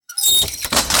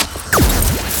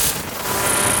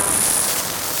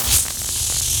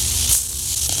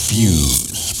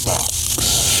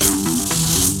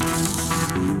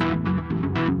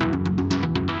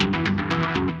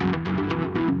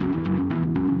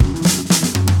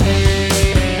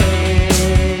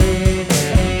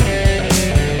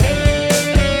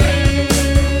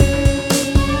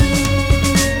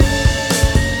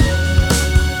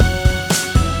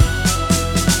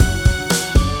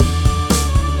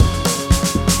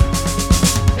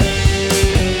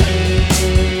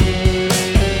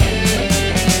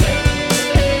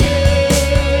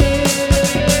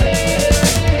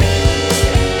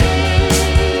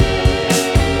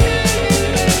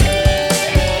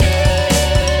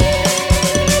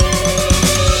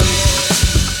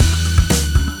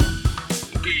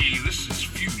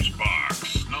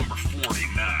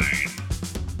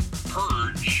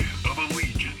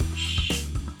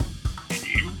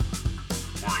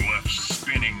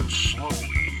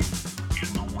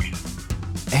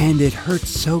And it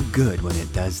hurts so good when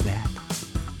it does that.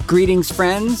 Greetings,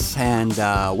 friends, and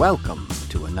welcome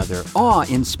to another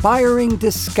awe-inspiring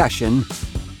discussion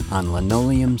on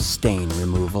linoleum stain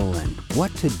removal and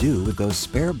what to do with those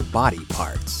spare body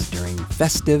parts during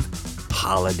festive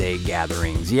holiday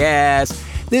gatherings. Yes,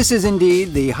 this is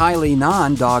indeed the highly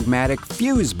non-dogmatic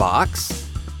Fusebox,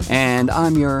 and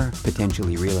I'm your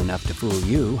potentially real enough to fool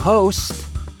you host,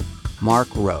 Mark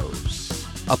Rose,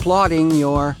 applauding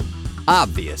your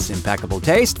obvious impeccable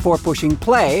taste for pushing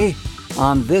play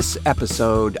on this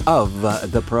episode of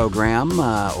the program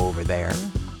over there.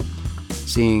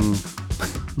 Seeing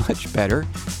much better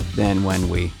than when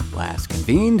we last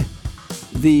convened.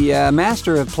 The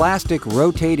master of plastic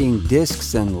rotating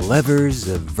discs and levers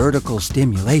of vertical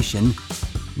stimulation,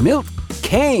 Milt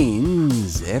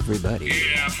Kane's everybody.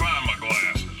 Yeah, I found my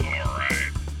glasses, all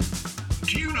right.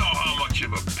 Do you know how much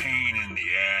of a pain in the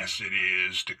ass it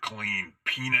is to clean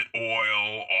peanut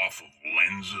oil off of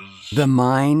lenses? The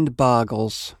mind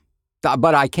boggles.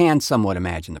 But I can somewhat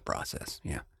imagine the process,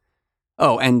 yeah.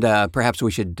 Oh, and perhaps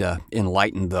we should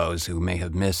enlighten those who may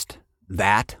have missed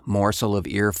that morsel of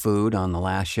ear food on the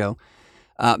last show.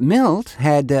 Milt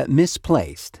had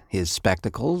misplaced his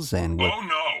spectacles and... Oh,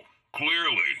 no.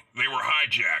 Clearly, they were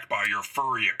hijacked by your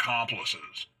furry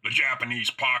accomplices, the Japanese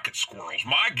pocket squirrels.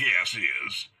 My guess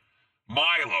is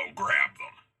Milo grabbed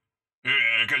them.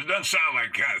 Yeah, because it doesn't sound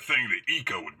like the kind of thing that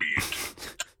Eco would be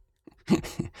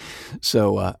into.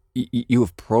 So, you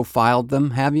have profiled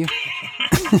them, have you?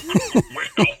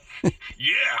 Well,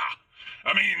 yeah.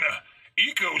 I mean,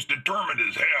 Eco's determined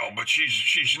as hell, but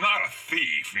she's not a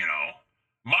thief, you know.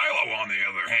 Milo, on the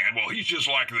other hand, well, he's just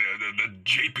like the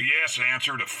JPS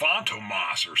answer to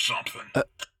Fantomas or something.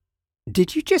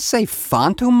 Did you just say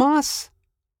Fantomas?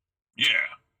 Yeah.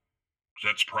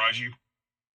 Does that surprise you?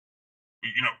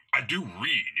 You know, I do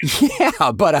read. You know?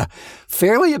 Yeah, but a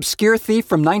fairly obscure thief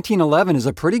from 1911 is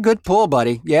a pretty good pull,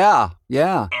 buddy. Yeah. All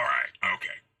right,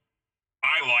 okay.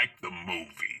 I like the movies.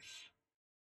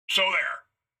 So there.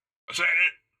 Is that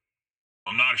it?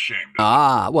 I'm not ashamed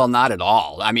of it. Well, not at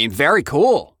all. I mean, very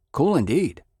cool. Cool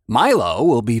indeed. Milo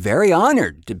will be very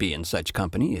honored to be in such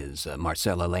company as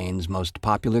Marcella Lane's most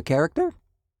popular character.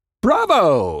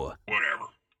 Bravo! Whatever.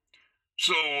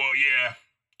 So, yeah,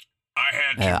 I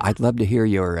had to... I'd love to hear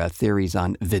your theories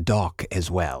on Vidocq as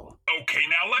well. Okay,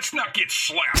 now let's not get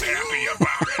slap-happy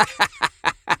about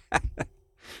it.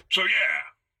 So, yeah,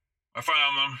 I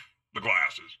found them, the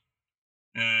glasses.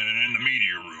 And in the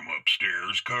media room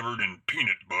upstairs, covered in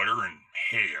peanut butter and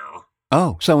hair.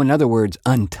 Oh, so in other words,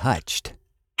 untouched.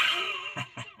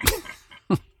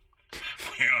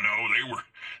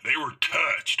 They were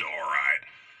touched, all right.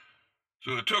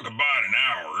 So it took about an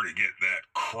hour to get that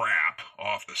crap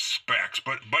off the specs,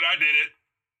 but I did it,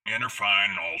 and they're fine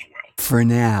and all's well. For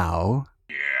now.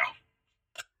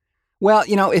 Yeah. Well,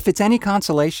 you know, if it's any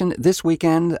consolation, this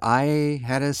weekend I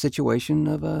had a situation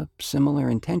of a similar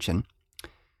intention.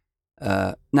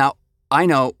 Now, I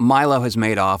know Milo has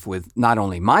made off with not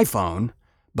only my phone,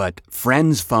 but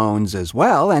friends' phones as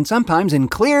well, and sometimes in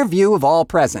clear view of all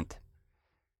present.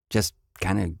 Just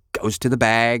kind of goes to the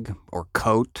bag or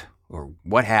coat or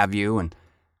what have you and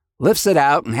lifts it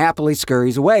out and happily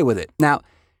scurries away with it. Now,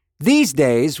 these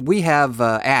days we have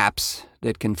apps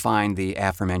that can find the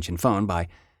aforementioned phone by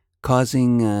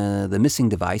causing the missing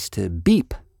device to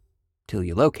beep till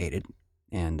you locate it.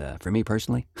 And for me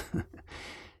personally...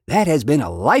 that has been a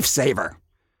lifesaver.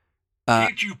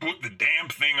 Can't you put the damn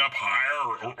thing up higher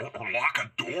or lock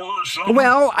a door or something?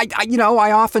 Well,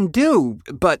 I often do,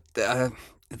 but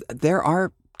there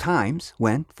are times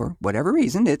when, for whatever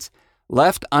reason, it's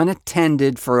left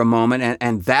unattended for a moment,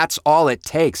 and that's all it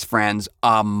takes, friends,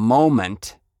 a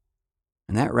moment.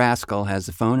 And that rascal has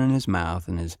the phone in his mouth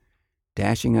and is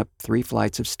dashing up 3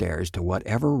 flights of stairs to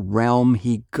whatever realm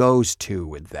he goes to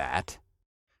with that.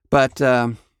 But...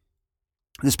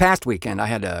 this past weekend, I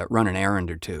had to run an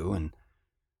errand or two and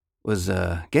was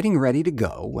getting ready to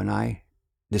go when I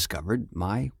discovered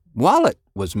my wallet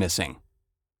was missing.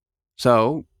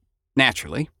 So,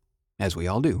 naturally, as we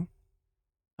all do,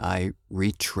 I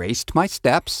retraced my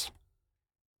steps,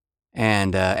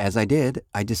 and as I did,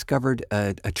 I discovered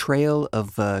a trail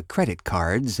of credit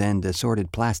cards and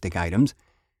assorted plastic items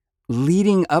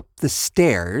leading up the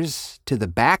stairs to the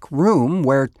back room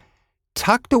where...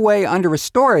 tucked away under a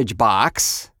storage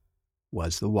box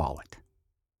was the wallet.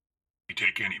 You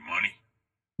take any money?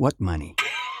 What money?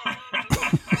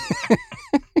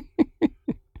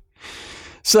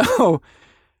 So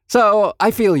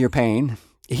I feel your pain.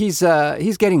 He's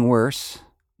getting worse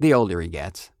the older he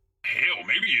gets. Hell,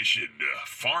 maybe you should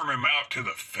farm him out to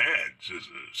the feds as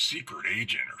a secret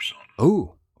agent or something.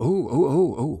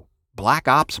 Ooh. Black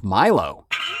Ops Milo.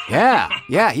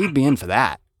 Yeah, he'd be in for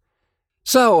that.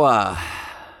 So,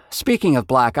 speaking of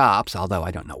Black Ops, although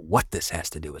I don't know what this has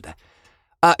to do with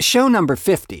that, show number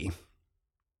 50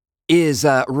 is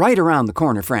right around the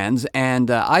corner, friends, and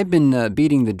I've been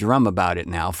beating the drum about it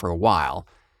now for a while.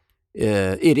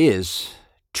 It is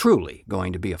truly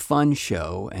going to be a fun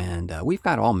show, and we've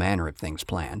got all manner of things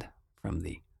planned, from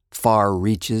the far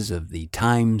reaches of the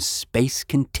time-space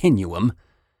continuum.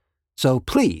 So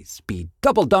please be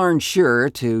double darn sure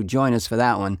to join us for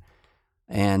that one.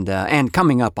 And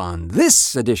coming up on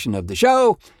this edition of the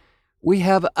show, we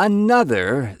have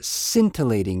another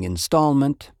scintillating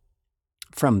installment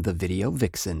from the Video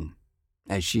Vixen,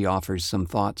 as she offers some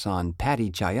thoughts on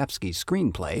Patty Chayefsky's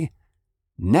screenplay,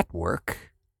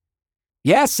 Network.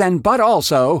 Yes, but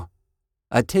also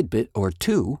a tidbit or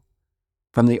two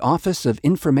from the Office of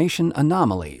Information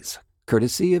Anomalies,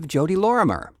 courtesy of Jody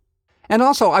Lorimer. And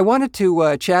also, I wanted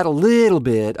to chat a little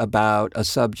bit about a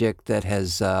subject that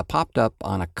has popped up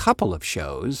on a couple of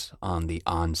shows on the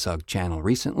OnSug channel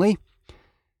recently,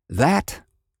 that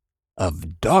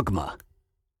of dogma.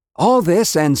 All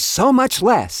this and so much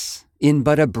less in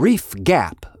but a brief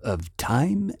gap of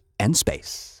time and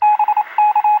space.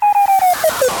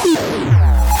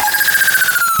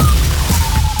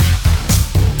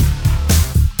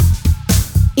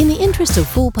 In the interest of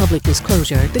full public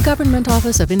disclosure, the Government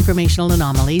Office of Informational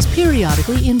Anomalies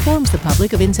periodically informs the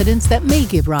public of incidents that may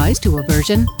give rise to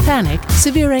aversion, panic,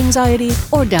 severe anxiety,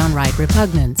 or downright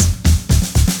repugnance.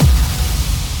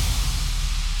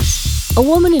 A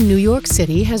woman in New York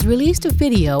City has released a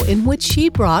video in which she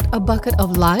brought a bucket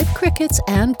of live crickets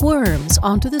and worms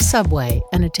onto the subway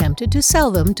and attempted to sell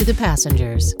them to the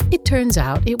passengers. It turns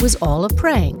out it was all a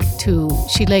prank to,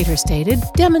 she later stated,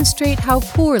 demonstrate how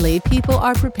poorly people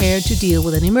are prepared to deal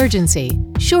with an emergency.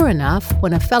 Sure enough,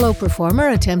 when a fellow performer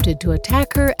attempted to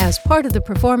attack her as part of the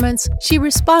performance, she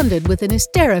responded with an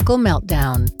hysterical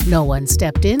meltdown. No one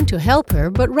stepped in to help her,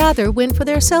 but rather went for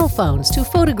their cell phones to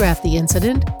photograph the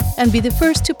incident and be the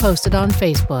first to post it on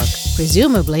Facebook.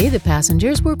 Presumably, the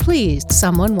passengers were pleased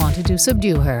someone wanted to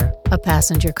subdue her. A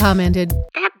passenger commented,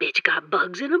 "That bitch got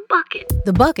bugs in a bucket."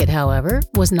 The bucket, however,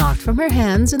 was knocked from her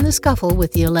hands in the scuffle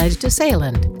with the alleged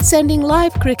assailant, sending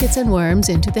live crickets and worms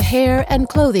into the hair and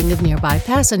clothing of nearby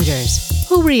passengers,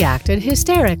 who reacted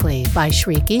hysterically by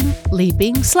shrieking,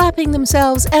 leaping, slapping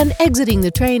themselves, and exiting the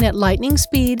train at lightning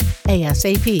speed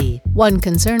ASAP. One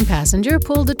concerned passenger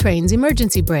pulled the train's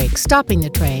emergency brake, stopping the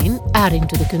train, adding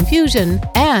to the confusion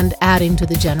and adding to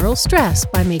the general stress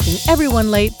by making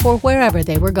everyone late for wherever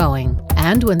they were going.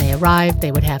 And when they arrived,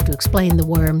 they would have to explain the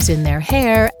worms in their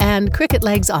hair and cricket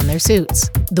legs on their suits.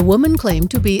 The woman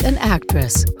claimed to be an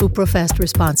actress who professed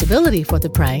responsibility for the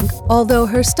prank, although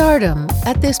her stardom,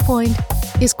 at this point,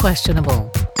 is questionable.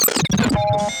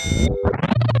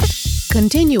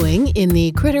 Continuing in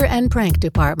the critter and prank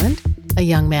department, a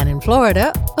young man in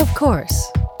Florida, of course,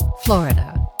 Florida,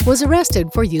 was arrested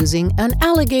for using an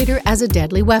alligator as a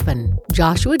deadly weapon.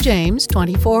 Joshua James,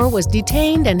 24, was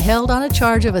detained and held on a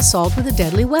charge of assault with a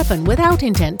deadly weapon without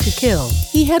intent to kill.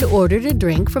 He had ordered a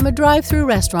drink from a drive-through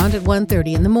restaurant at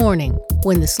 1:30 in the morning.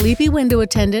 When the sleepy window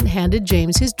attendant handed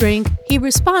James his drink, he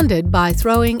responded by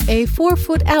throwing a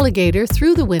 4-foot alligator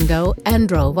through the window and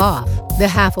drove off. The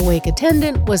half-awake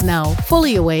attendant was now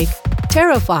fully awake,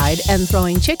 terrified, and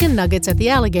throwing chicken nuggets at the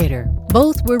alligator.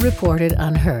 Both were reported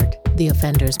unhurt. The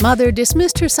offender's mother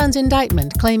dismissed her son's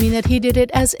indictment, claiming that he did it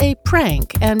as a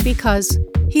prank and because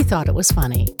he thought it was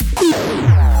funny.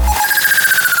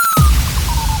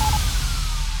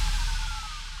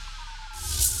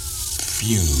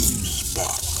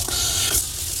 Fusebox.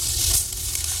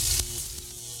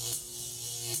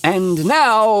 And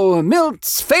now,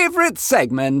 Milt's favorite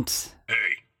segment. Hey,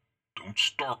 don't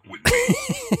start with me.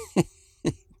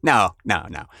 No.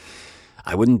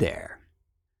 I wouldn't dare.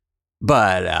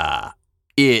 But,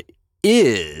 it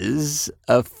is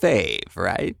a fave,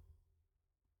 right?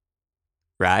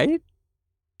 Right?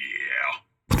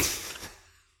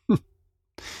 Yeah.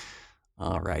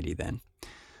 Alrighty then.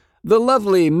 The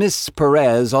lovely Miss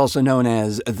Perez, also known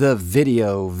as the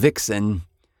Video Vixen,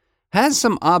 has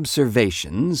some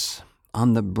observations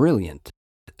on the brilliant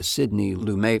Sidney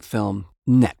Lumet film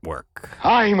Network.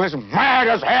 I'm as mad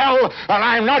as hell, and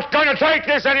I'm not going to take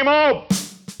this anymore!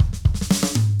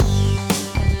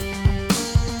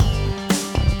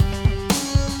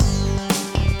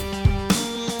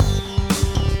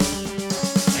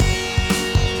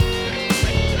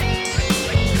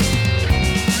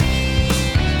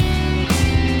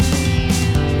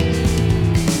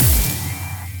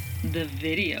 The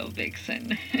Video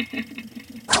Vixen.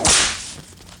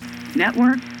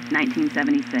 Network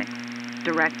 1976.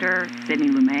 Director, Sidney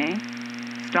Lumet.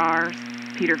 Stars,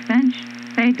 Peter Finch,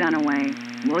 Faye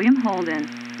Dunaway, William Holden,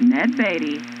 Ned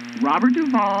Beatty, Robert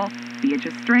Duvall,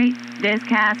 Beatrice Straight. This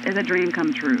cast is a dream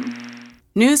come true.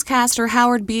 Newscaster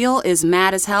Howard Beale is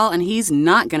mad as hell, and he's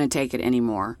not going to take it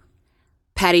anymore.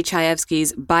 Paddy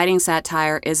Chayefsky's biting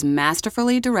satire is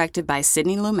masterfully directed by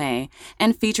Sidney Lumet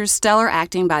and features stellar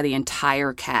acting by the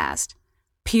entire cast.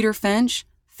 Peter Finch,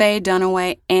 Faye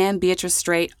Dunaway, and Beatrice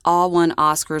Straight all won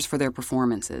Oscars for their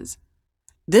performances.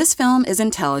 This film is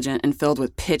intelligent and filled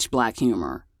with pitch-black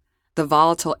humor. The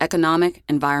volatile economic,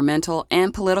 environmental,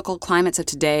 and political climates of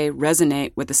today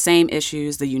resonate with the same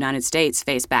issues the United States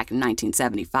faced back in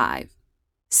 1975.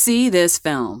 See this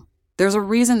film. There's a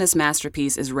reason this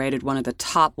masterpiece is rated one of the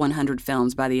top 100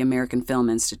 films by the American Film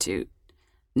Institute.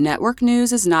 Network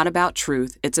news is not about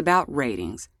truth, it's about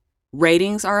ratings.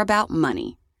 Ratings are about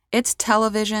money. It's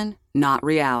television, not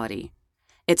reality.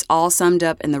 It's all summed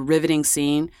up in the riveting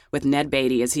scene with Ned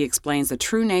Beatty as he explains the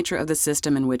true nature of the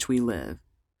system in which we live.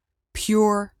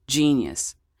 Pure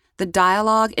genius. The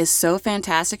dialogue is so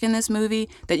fantastic in this movie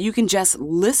that you can just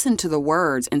listen to the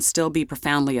words and still be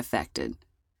profoundly affected.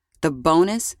 The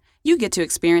bonus, you get to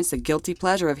experience the guilty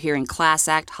pleasure of hearing class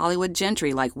act Hollywood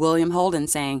gentry like William Holden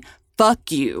saying, "Fuck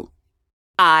you."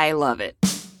 I love it.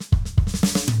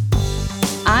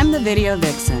 I'm the Video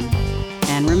Vixen.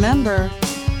 And remember,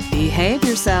 behave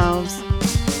yourselves.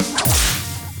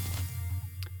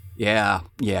 Yeah.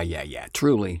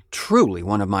 Truly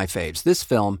one of my faves. This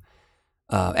film,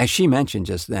 as she mentioned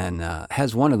just then,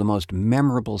 has one of the most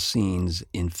memorable scenes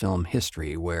in film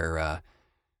history where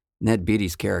Ned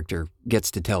Beatty's character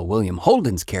gets to tell William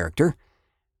Holden's character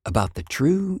about the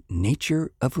true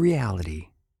nature of reality.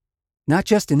 Not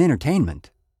just in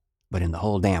entertainment, but in the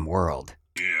whole damn world.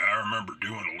 Yeah, I remember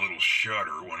doing a little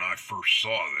shudder when I first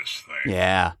saw this thing.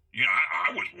 Yeah. You know,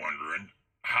 I was wondering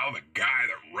how the guy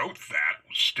that wrote that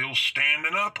was still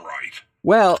standing upright.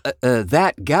 Well,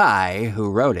 that guy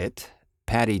who wrote it,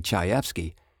 Paddy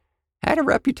Chayefsky, had a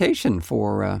reputation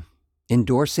for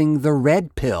endorsing the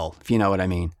red pill, if you know what I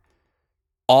mean.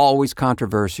 Always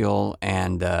controversial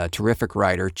and terrific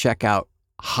writer. Check out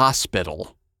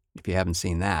Hospital, if you haven't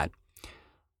seen that.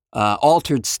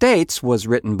 Altered States was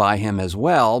written by him as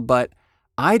well, but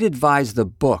I'd advise the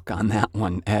book on that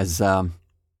one, as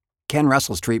Ken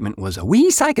Russell's treatment was a wee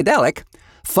psychedelic,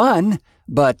 fun,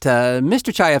 but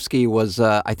Mr. Chayefsky was,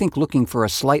 I think, looking for a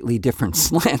slightly different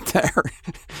slant there.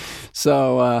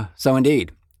 So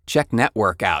indeed, check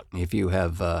Network out if you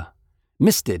have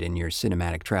missed it in your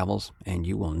cinematic travels, and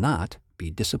you will not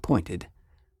be disappointed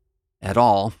at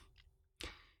all.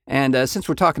 And since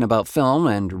we're talking about film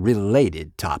and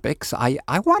related topics,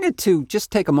 I wanted to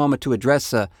just take a moment to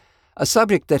address a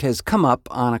subject that has come up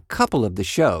on a couple of the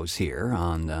shows here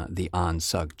on the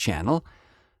OnSug channel.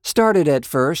 Started at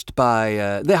first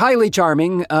by the highly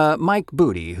charming Mike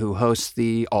Booty, who hosts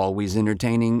the always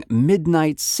entertaining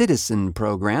Midnight Citizen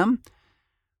program,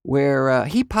 where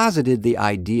he posited the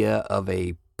idea of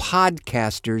a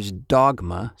podcaster's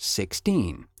Dogma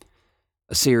 16.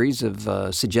 A series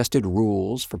of suggested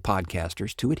rules for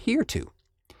podcasters to adhere to.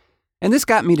 And this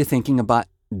got me to thinking about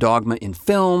dogma in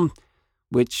film,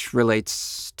 which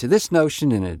relates to this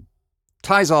notion, and it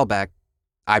ties all back,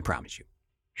 I promise you.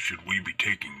 Should we be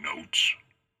taking notes?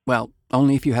 Well,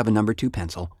 only if you have a number 2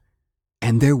 pencil.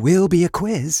 And there will be a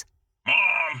quiz.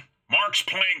 Mom, Mark's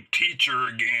playing teacher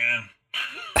again.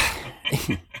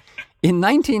 In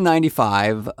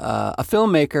 1995, a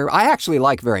filmmaker I actually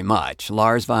like very much,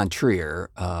 Lars von Trier,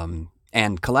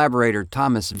 and collaborator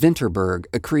Thomas Vinterberg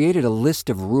created a list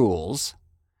of rules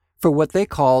for what they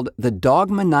called the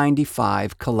Dogma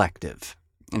 95 Collective.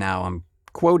 Now, I'm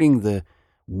quoting the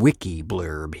wiki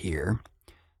blurb here.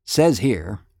 Says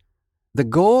here, the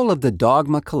goal of the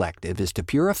Dogma Collective is to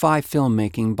purify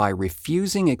filmmaking by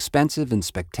refusing expensive and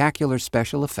spectacular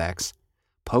special effects,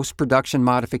 post-production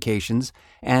modifications,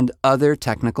 and other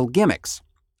technical gimmicks.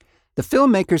 The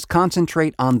filmmakers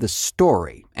concentrate on the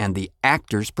story and the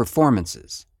actors'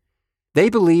 performances. They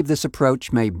believe this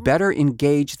approach may better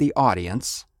engage the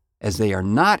audience, as they are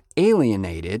not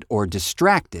alienated or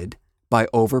distracted by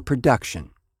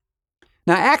overproduction.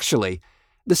 Now, actually,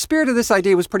 the spirit of this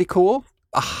idea was pretty cool.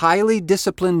 A highly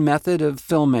disciplined method of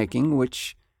filmmaking,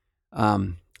 which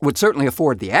would certainly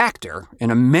afford the actor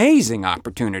an amazing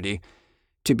opportunity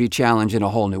to be challenged in a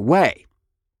whole new way.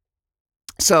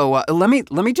 So let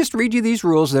me just read you these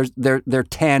rules. They're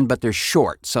 10, but they're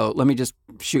short. So let me just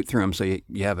shoot through them so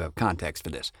you have a context for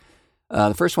this.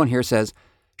 The first one here says,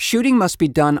 shooting must be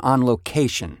done on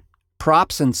location.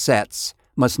 Props and sets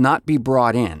must not be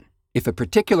brought in. If a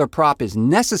particular prop is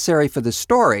necessary for the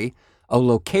story, a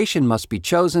location must be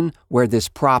chosen where this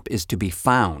prop is to be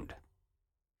found.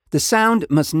 The sound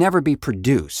must never be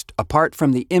produced apart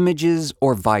from the images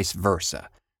or vice versa.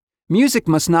 Music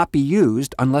must not be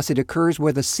used unless it occurs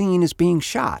where the scene is being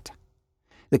shot.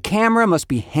 The camera must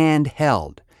be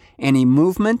handheld. Any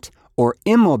movement or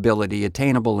immobility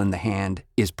attainable in the hand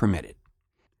is permitted.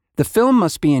 The film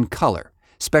must be in color.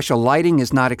 Special lighting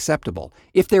is not acceptable.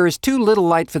 If there is too little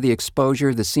light for the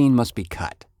exposure, the scene must be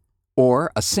cut.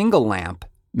 Or a single lamp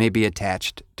may be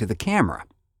attached to the camera.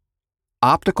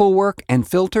 Optical work and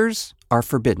filters are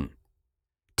forbidden.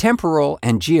 Temporal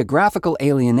and geographical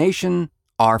alienation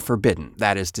are forbidden.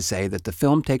 That is to say that the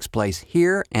film takes place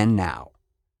here and now.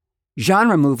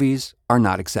 Genre movies are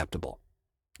not acceptable.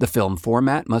 The film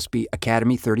format must be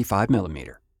Academy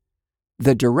 35mm.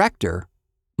 The director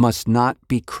must not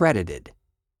be credited.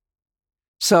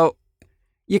 So,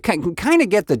 you can kind of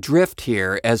get the drift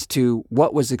here as to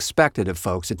what was expected of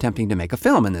folks attempting to make a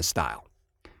film in this style.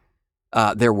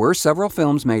 There were several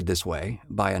films made this way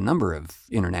by a number of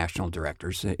international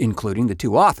directors, including the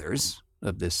two authors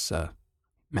of this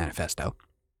manifesto.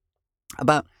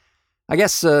 About,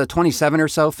 27 or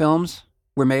so films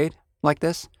were made like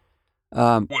this.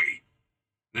 Wait,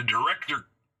 the director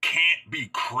can't be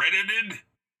credited?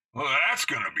 Well, that's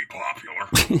going to be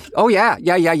popular. Oh, yeah.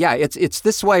 It's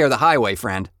this way or the highway,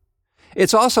 friend.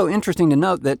 It's also interesting to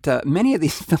note that many of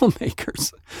these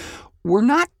filmmakers were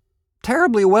not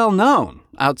terribly well known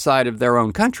outside of their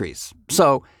own countries.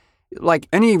 So, like,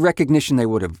 any recognition they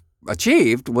would have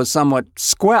achieved was somewhat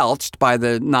squelched by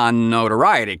the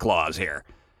non-notoriety clause here.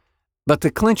 But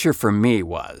the clincher for me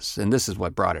was, and this is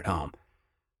what brought it home,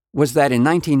 was that in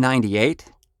 1998,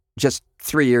 just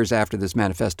 3 years after this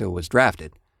manifesto was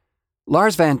drafted,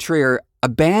 Lars von Trier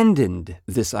abandoned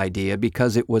this idea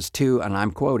because it was too, and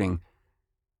I'm quoting,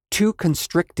 too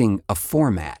constricting a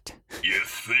format. You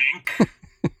think?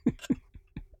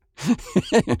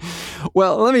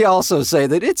 Well, let me also say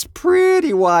that it's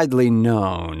pretty widely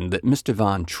known that Mr.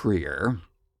 von Trier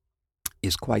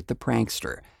is quite the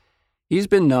prankster. He's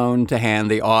been known to hand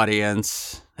the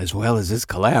audience, as well as his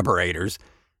collaborators,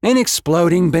 an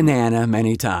exploding banana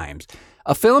many times.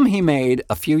 A film he made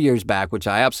a few years back, which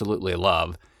I absolutely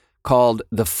love, called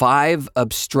The Five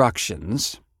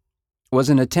Obstructions, was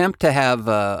an attempt to have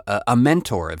a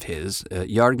mentor of his,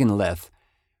 Jürgen Leth,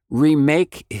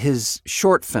 remake his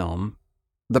short film,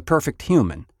 The Perfect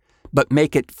Human, but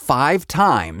make it 5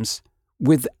 times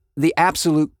with the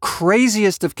absolute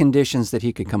craziest of conditions that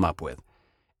he could come up with.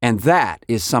 And that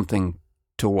is something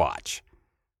to watch.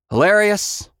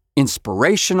 Hilarious,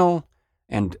 inspirational,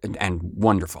 and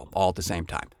wonderful all at the same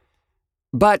time.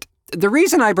 But the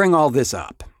reason I bring all this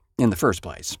up in the first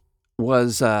place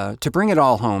was to bring it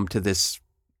all home to this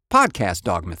podcast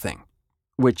dogma thing,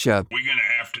 which... We gonna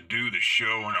have to do the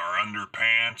show in our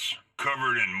underpants,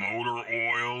 covered in motor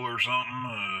oil or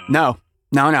something? No.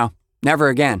 Never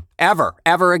again.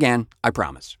 Ever again, I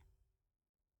promise.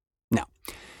 No.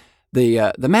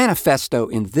 The manifesto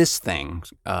in this thing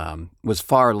was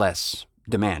far less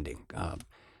demanding.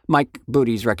 Mike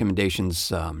Booty's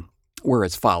recommendations were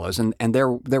as follows, and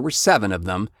there were 7 of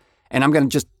them, and I'm going to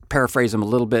just paraphrase them a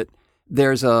little bit.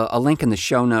 There's a link in the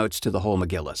show notes to the whole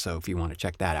Megillah, so if you want to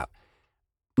check that out.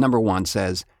 Number 1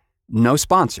 says, no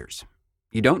sponsors.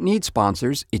 You don't need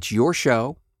sponsors. It's your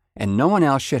show, and no one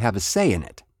else should have a say in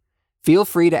it. Feel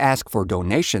free to ask for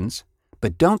donations,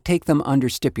 but don't take them under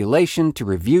stipulation to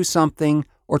review something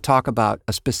or talk about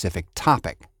a specific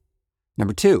topic.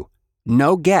 Number 2,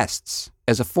 no guests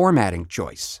as a formatting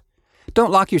choice.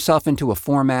 Don't lock yourself into a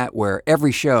format where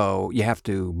every show you have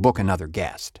to book another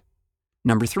guest.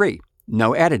 Number 3,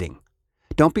 no editing.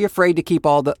 Don't be afraid to keep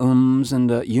all the ums and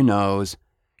the you knows.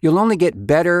 You'll only get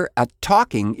better at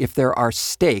talking if there are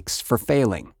stakes for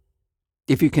failing.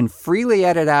 If you can freely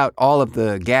edit out all of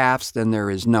the gaffes, then there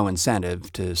is no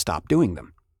incentive to stop doing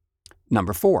them.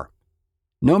 Number 4,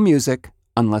 no music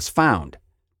unless found.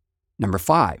 Number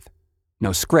 5,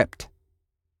 no script.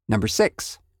 Number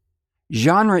 6,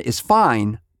 genre is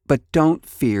fine, but don't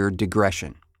fear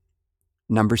digression.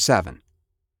 Number 7,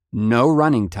 no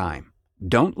running time.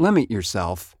 Don't limit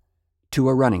yourself to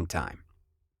a running time.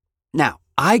 Now,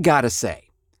 I gotta say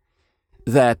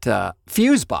that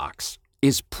Fusebox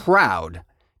is proud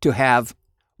to have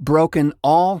broken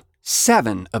all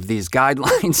 7 of these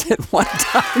guidelines at one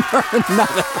time or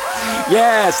another.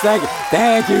 Yes, thank you.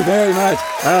 Thank you very much.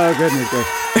 Oh, goodness gracious.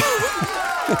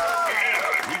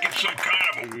 Yeah, we get some kind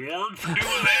of award for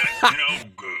doing that?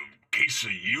 Case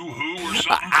of Yoo-hoo or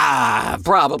something?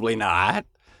 Probably not.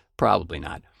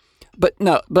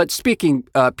 But speaking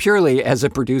purely as a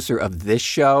producer of this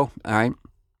show, all right,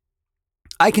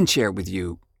 I can share with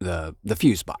you the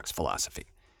Fusebox philosophy.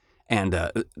 And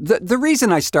the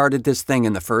reason I started this thing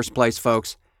in the first place,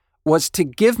 folks, was to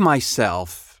give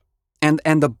myself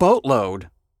and the boatload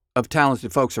of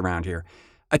talented folks around here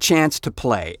a chance to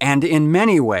play, and in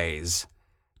many ways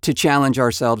to challenge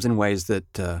ourselves in ways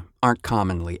that aren't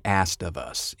commonly asked of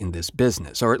us in this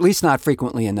business, or at least not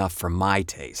frequently enough for my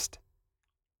taste.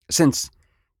 Since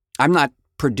I'm not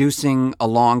producing a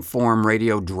long-form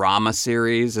radio drama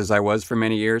series as I was for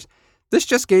many years, this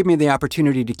just gave me the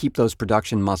opportunity to keep those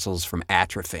production muscles from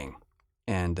atrophying.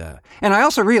 And I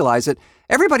also realize that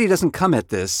everybody doesn't come at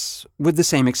this with the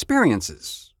same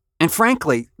experiences. And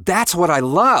frankly, that's what I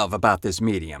love about this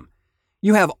medium.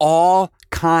 You have all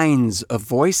kinds of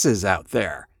voices out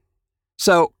there.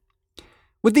 So,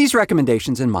 with these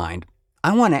recommendations in mind,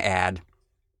 I want to add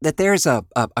that there's a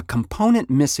component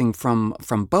missing from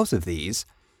both of these.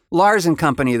 Lars and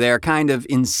company there kind of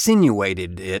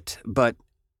insinuated it, but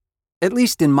at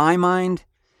least in my mind,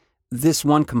 this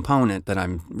one component that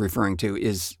I'm referring to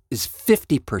is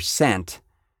 50%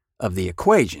 of the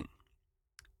equation.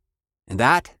 And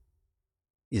that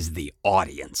is the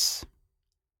audience.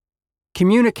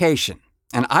 Communication,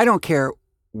 and I don't care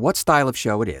what style of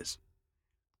show it is,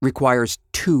 requires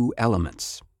two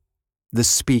elements: the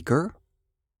speaker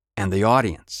and the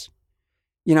audience.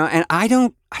 And I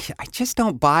just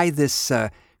don't buy this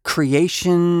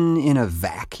creation in a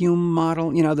vacuum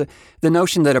model. The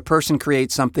notion that a person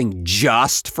creates something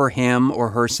just for him or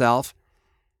herself.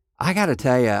 I got to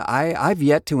tell you, I've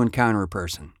yet to encounter a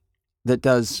person that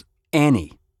does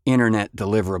any internet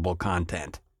deliverable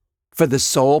content for the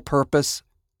sole purpose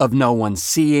of no one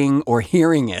seeing or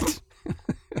hearing it.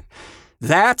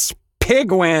 That's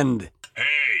pigwind.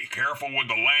 Hey, careful with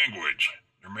the language.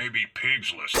 There may be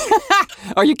pigs listening.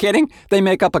 Are you kidding? They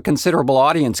make up a considerable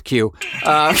audience queue.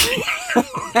 I heard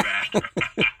that.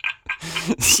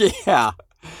 Yeah.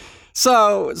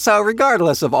 So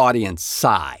regardless of audience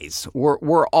size,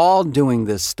 we're all doing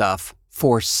this stuff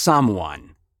for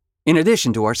someone, in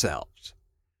addition to ourselves.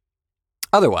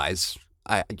 Otherwise,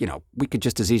 we could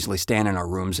just as easily stand in our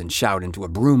rooms and shout into a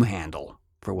broom handle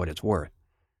for what it's worth.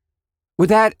 With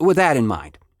that in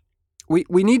mind,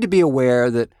 we need to be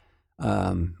aware that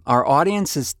our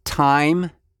audience's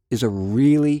time is a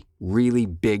really, really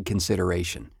big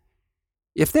consideration.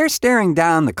 If they're staring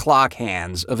down the clock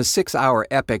hands of a 6-hour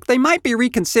epic, they might be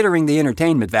reconsidering the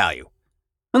entertainment value.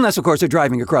 Unless, of course, they're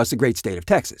driving across the great state of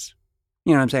Texas.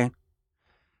 You know what I'm saying?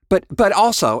 But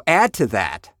also, add to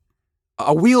that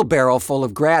a wheelbarrow full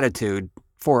of gratitude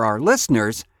for our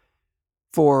listeners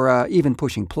for even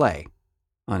pushing play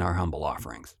on our humble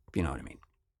offerings, if you know what I mean.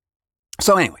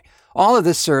 So anyway, all of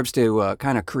this serves to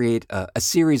kind of create a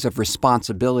series of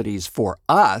responsibilities for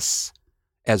us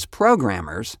as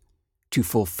programmers to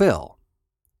fulfill.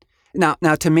 Now,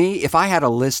 to me, if I had a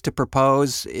list to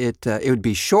propose, it would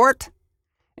be short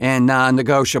and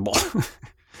non-negotiable.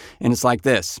 And it's like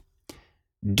this: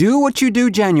 do what you do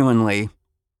genuinely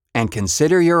and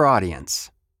consider your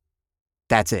audience.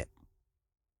 That's it.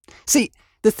 See,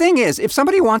 the thing is, if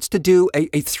somebody wants to do a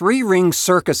 3-ring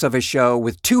circus of a show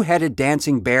with 2-headed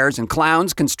dancing bears and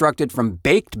clowns constructed from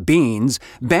baked beans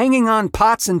banging on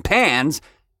pots and pans,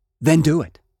 then do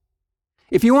it.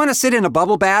 If you want to sit in a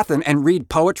bubble bath and read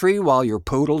poetry while your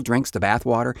poodle drinks the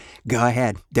bathwater, go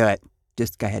ahead, do it.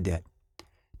 Just go ahead, do it.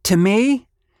 To me,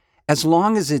 as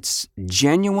long as it's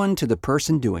genuine to the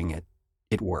person doing it,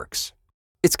 it works.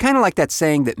 It's kind of like that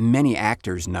saying that many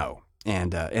actors know,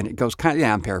 and it goes kind of,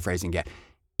 I'm paraphrasing again.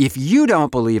 If you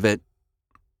don't believe it,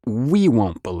 we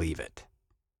won't believe it.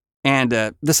 And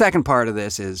the second part of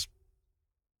this is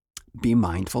be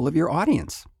mindful of your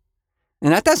audience.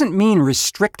 And that doesn't mean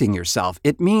restricting yourself.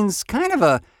 It means kind of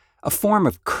a form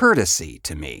of courtesy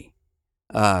to me.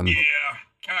 Yeah,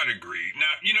 I'd agree.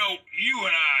 Now, you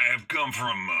and I have come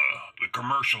from the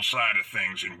commercial side of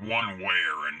things in one way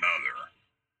or another.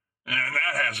 And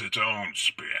that has its own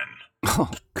spin.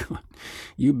 Oh, God.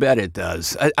 You bet it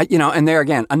does. And there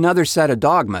again, another set of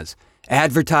dogmas.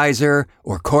 Advertiser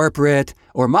or corporate,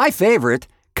 or my favorite,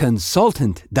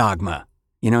 consultant dogma.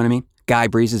 You know what I mean? Guy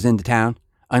breezes into town,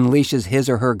 unleashes his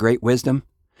or her great wisdom,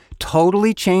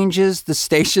 totally changes the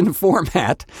station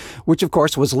format, which of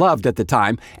course was loved at the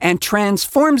time, and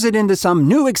transforms it into some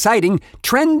new exciting,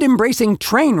 trend-embracing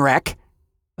train wreck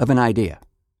of an idea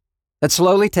that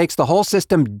slowly takes the whole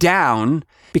system down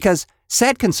because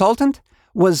said consultant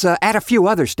was at a few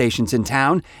other stations in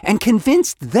town and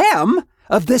convinced them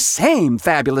of the same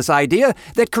fabulous idea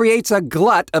that creates a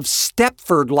glut of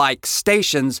Stepford-like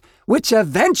stations, which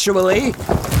eventually...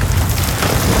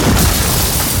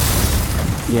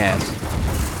 Yes.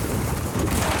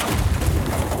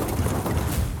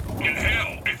 And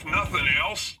hell, if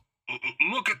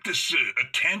this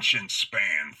attention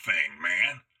span thing,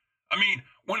 man. I mean,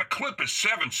 when a clip is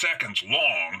 7 seconds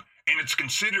long and it's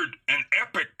considered an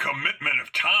epic commitment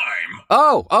of time.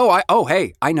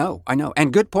 Hey, I know.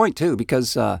 And good point, too,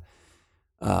 because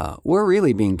we're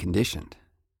really being conditioned,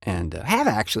 and have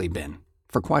actually been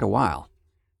for quite a while,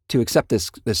 to accept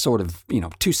this sort of,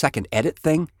 2-second edit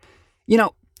thing.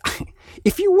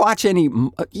 If you watch any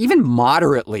even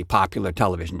moderately popular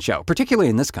television show, particularly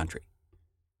in this country,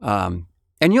 and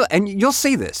you'll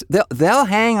see this, they'll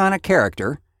hang on a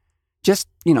character just,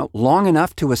 long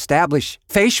enough to establish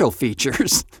facial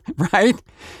features, right?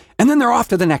 And then they're off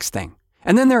to the next thing.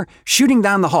 And then they're shooting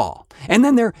down the hall. And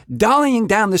then they're dollying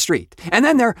down the street. And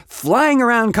then they're flying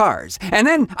around cars. And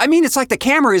then, it's like the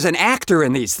camera is an actor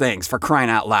in these things, for crying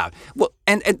out loud. Well,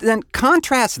 and then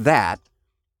contrast that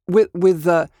with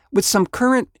some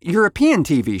current European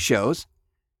TV shows.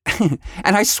 And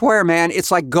I swear, man,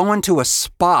 it's like going to a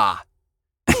spa.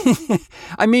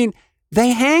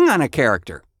 They hang on a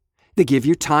character. They give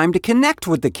you time to connect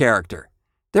with the character.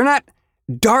 They're not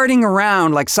darting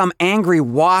around like some angry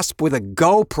wasp with a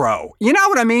GoPro. You know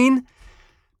what I mean?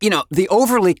 The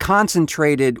overly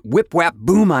concentrated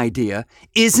whip-whap-boom idea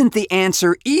isn't the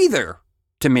answer either,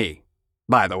 to me,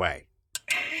 by the way.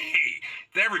 Hey,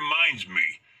 that reminds me.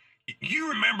 You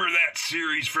remember that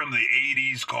series from the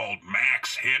 80s called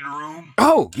Max Headroom?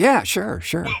 Oh, yeah, sure.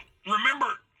 Well,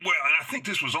 and I think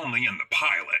this was only in the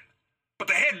pilot, but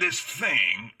they had this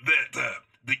thing that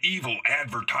the evil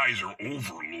advertiser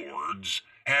overlords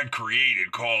had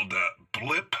created called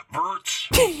blipverts.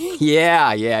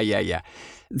 Yeah.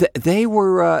 They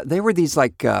were these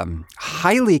like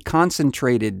highly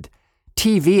concentrated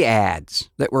TV ads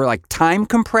that were like time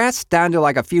compressed down to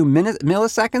like a few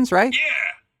milliseconds, right?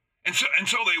 Yeah. And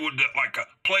so they would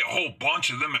play a whole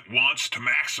bunch of them at once to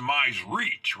maximize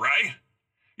reach, right?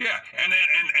 Yeah, and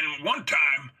one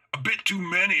time, a bit too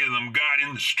many of them got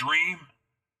in the stream,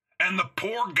 and the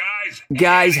poor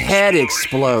guy's head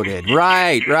exploded.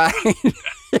 Right.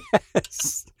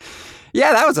 Yes.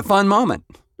 Yeah, that was a fun moment.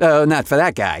 Not for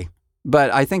that guy,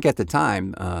 but I think at the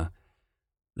time,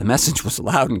 the message was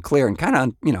loud and clear and kind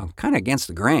of against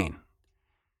the grain.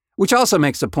 Which also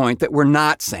makes the point that we're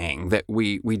not saying that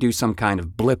we do some kind of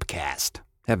blipcast,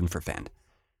 heaven forfend,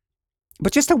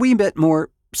 but just a wee bit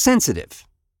more sensitive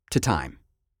to time.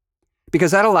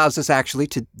 Because that allows us actually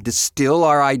to distill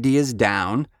our ideas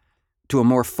down to a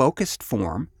more focused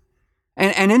form.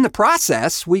 And in the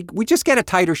process, we just get a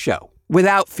tighter show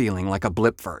without feeling like a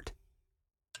blipvert.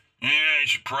 Yeah, you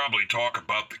should probably talk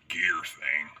about the gear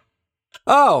thing.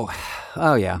 Oh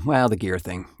yeah, well, the gear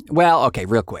thing. Well, okay,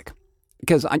 real quick.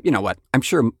 Because, you know what, I'm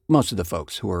sure most of the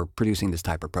folks who are producing this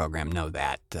type of program know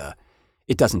that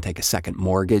it doesn't take a second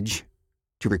mortgage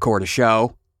to record a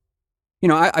show.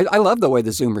 I love the way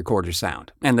the Zoom recorders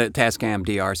sound, and the Tascam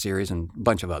DR series and a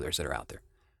bunch of others that are out there.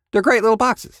 They're great little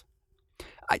boxes.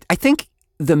 I think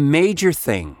the major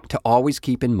thing to always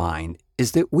keep in mind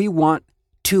is that we want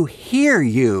to hear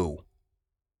you.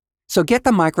 So get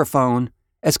the microphone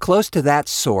as close to that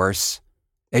source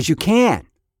as you can.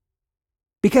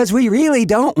 Because we really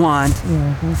don't want...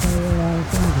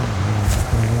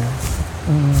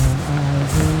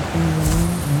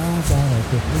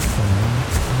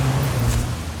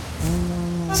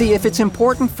 See, if it's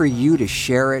important for you to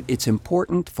share it, it's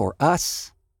important for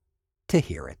us to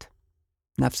hear it.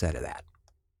 Enough said of that.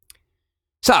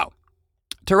 So,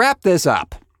 to wrap this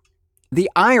up,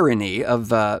 the irony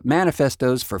of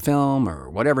manifestos for film or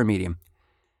whatever medium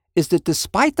is that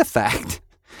despite the fact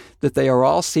that they are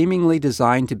all seemingly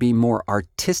designed to be more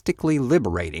artistically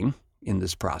liberating in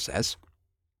this process,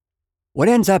 what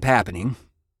ends up happening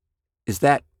is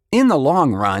that in the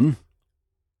long run,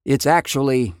 it's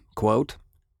actually, quote,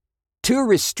 too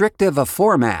restrictive a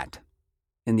format,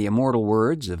 in the immortal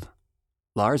words of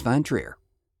Lars von Trier,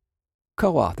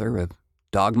 co-author of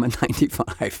Dogma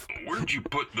 95. Where'd you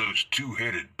put those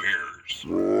two-headed bears?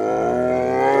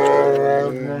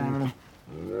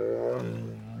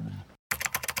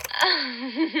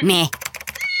 Meh.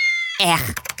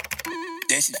 Ugh.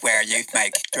 This is where youth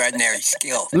make extraordinary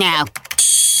skill. No.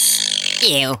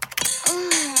 Ew.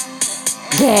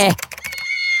 Bleh.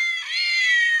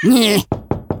 Meh.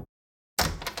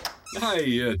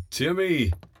 Hi,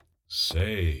 Timmy.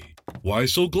 Say, why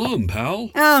so glum, pal?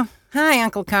 Oh, hi,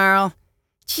 Uncle Carl.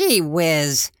 Gee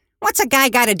whiz. What's a guy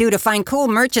gotta do to find cool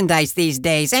merchandise these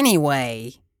days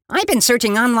anyway? I've been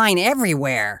searching online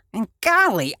everywhere, and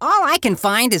golly, all I can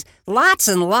find is lots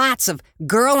and lots of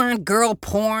girl-on-girl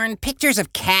porn, pictures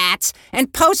of cats,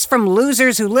 and posts from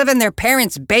losers who live in their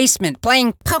parents' basement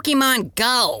playing Pokemon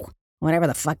Go. Whatever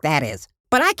the fuck that is.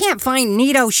 but I can't find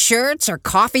neato shirts or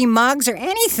coffee mugs or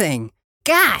anything.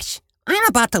 Gosh, I'm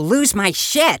about to lose my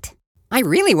shit. I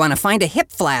really want to find a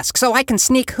hip flask so I can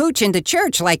sneak hooch into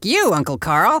church like you, Uncle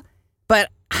Carl. But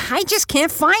I just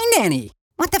can't find any.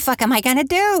 What the fuck am I gonna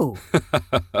do?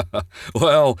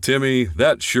 Well, Timmy,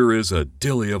 that sure is a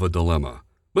dilly of a dilemma.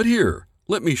 But here,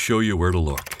 let me show you where to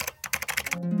look.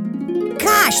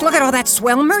 Gosh, look at all that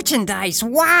swell merchandise.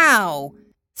 Wow.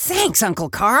 Thanks, Uncle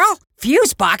Carl.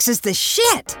 Fusebox is the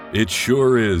shit. It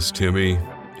sure is, Timmy.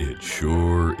 It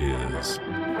sure is.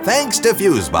 Thanks to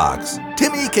Fusebox,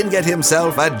 Timmy can get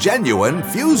himself a genuine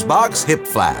Fusebox hip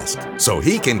flask, so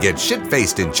he can get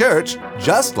shit-faced in church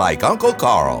just like Uncle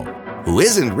Carl, who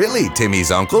isn't really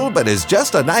Timmy's uncle, but is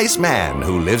just a nice man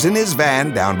who lives in his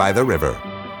van down by the river.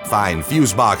 Find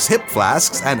Fusebox hip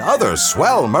flasks and other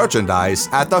swell merchandise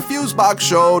at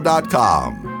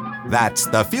thefuseboxshow.com. That's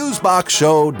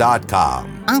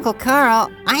thefuseboxshow.com. Uncle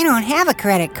Carl, I don't have a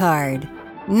credit card.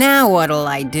 Now what'll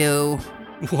I do?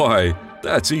 Why,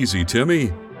 that's easy,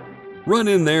 Timmy. Run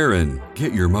in there and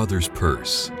get your mother's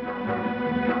purse.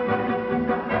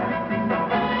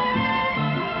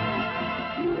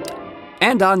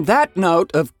 And on that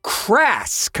note of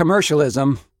crass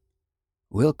commercialism,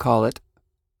 we'll call it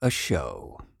a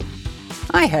show.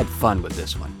 I had fun with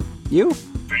this one. You?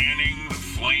 Fanning the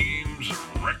flames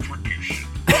of retribution.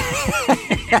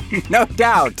 No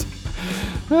doubt.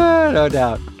 No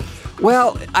doubt.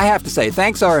 Well, I have to say,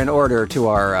 thanks are in order to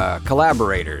our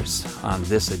collaborators on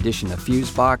this edition of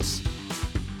Fusebox.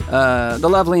 The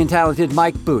lovely and talented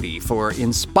Mike Booty for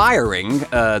inspiring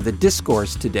the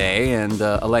discourse today and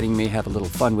letting me have a little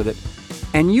fun with it.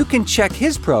 And you can check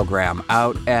his program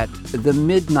out at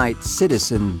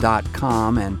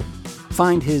themidnightcitizen.com and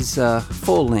find his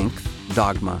full-length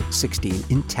Dogma 16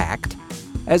 intact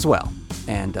as well.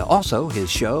 And also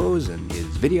his shows and his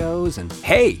videos and,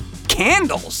 hey,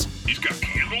 candles! He's got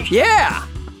candles? Yeah!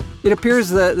 It appears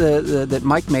that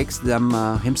Mike makes them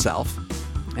himself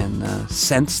and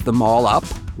scents them all up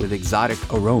with exotic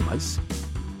aromas.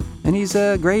 And he's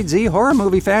a grade Z horror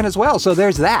movie fan as well, so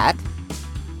there's that.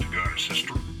 You got a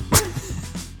sister?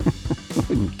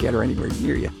 Wouldn't get her anywhere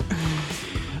near you.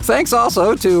 Thanks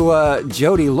also to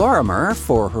Jody Lorimer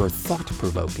for her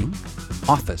thought-provoking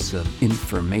Office of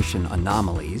Information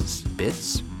Anomalies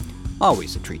bits.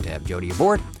 Always a treat to have Jody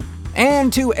aboard.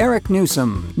 And to Eric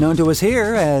Newsom, known to us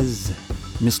here as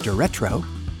Mr. Retro.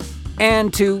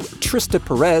 And to Trista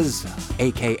Perez,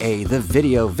 a.k.a. the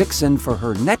Video Vixen, for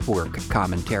her network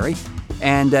commentary.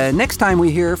 And next time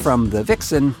we hear from the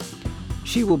Vixen,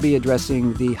 she will be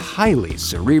addressing the highly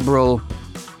cerebral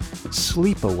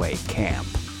Sleepaway Camp.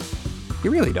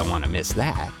 You really don't want to miss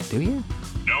that, do you?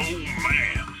 No,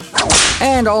 ma'am.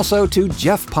 And also to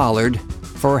Jeff Pollard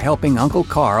for helping Uncle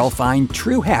Carl find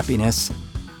true happiness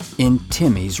in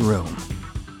Timmy's room.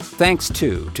 Thanks,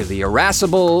 too, to the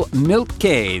irascible Milt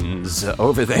Keynes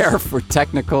over there for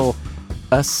technical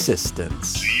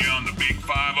assistance. See you on the Big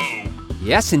 5-0.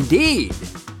 Yes, indeed.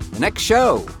 The next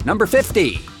show, number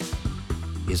 50,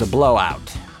 is a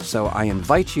blowout. So I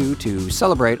invite you to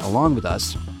celebrate along with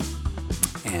us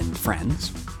and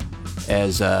friends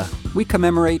as we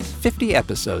commemorate 50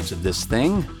 episodes of this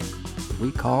thing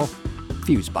we call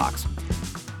Fusebox.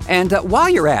 And while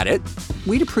you're at it,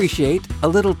 we'd appreciate a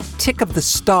little tick of the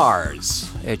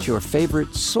stars at your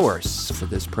favorite source for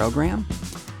this program.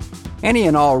 Any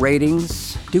and all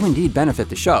ratings do indeed benefit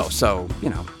the show, so,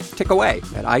 tick away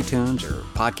at iTunes or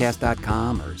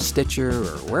podcast.com or Stitcher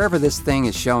or wherever this thing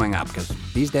is showing up, because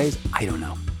these days, I don't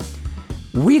know.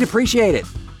 We'd appreciate it,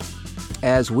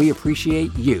 as we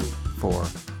appreciate you for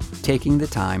taking the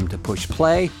time to push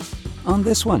play on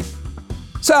this one.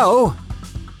 So,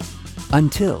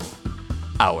 until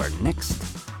our next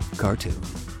cartoon.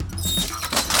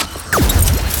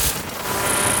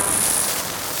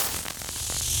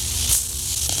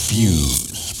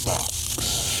 Fusebox.